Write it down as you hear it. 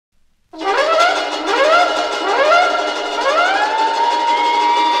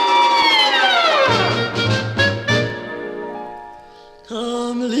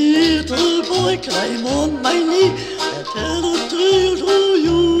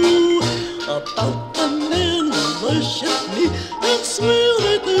about the men who worship me and swear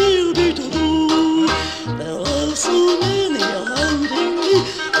that they'll be true. There are so many hounding me,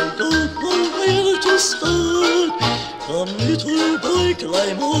 I don't know where to start. Come, little boy,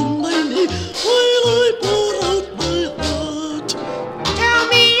 climb on my knee while I pour out my heart. Tell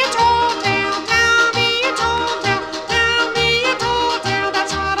me a tall tale, tell me a tall tale, tell me a tall tale,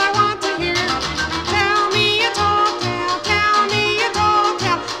 that's what I want to hear. Tell me a tall tale, tell me a tall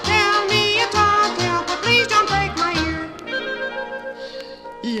tale, tell me a tall tale, but please don't break my ear.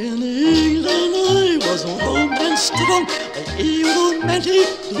 In England I was warm and strong, a romantic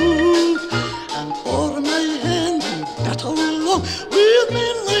duke, and for my hand you got along with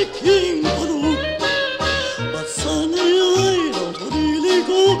men like King Farouk. But sonny, I don't really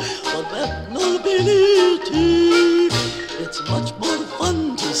go for that nobility. It's much more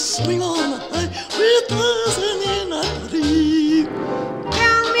fun to swing on high with cousin in a tree.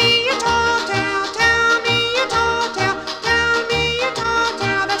 Tell me a tall tale, tell me a tall tale, tell me a tall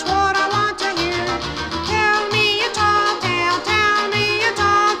tale, that's what I want to hear. Tell me a tall tale, tell me a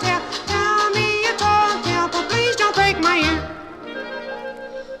tall tale, tell me a tall tale, but please don't break my ear.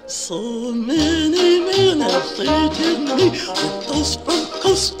 So many men have dated me with those from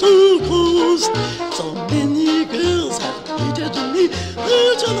coast to coast. So many girls have hated me,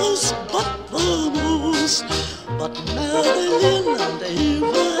 they're jealous but the most. But Madeline and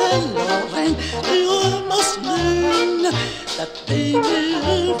Eva and Lorraine, they all must learn that they may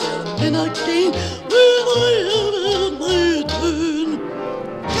have men again when I have had my turn.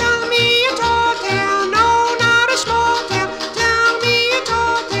 Tell me a tall tale, no, not a small tale. Tell me a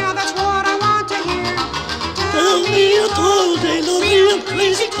tall tale, that's what I want to hear. Tell me a tall tale, a real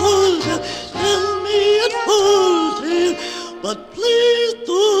crazy tall tale. Tell me a tall tale, but please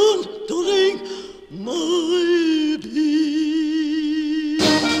don't drink my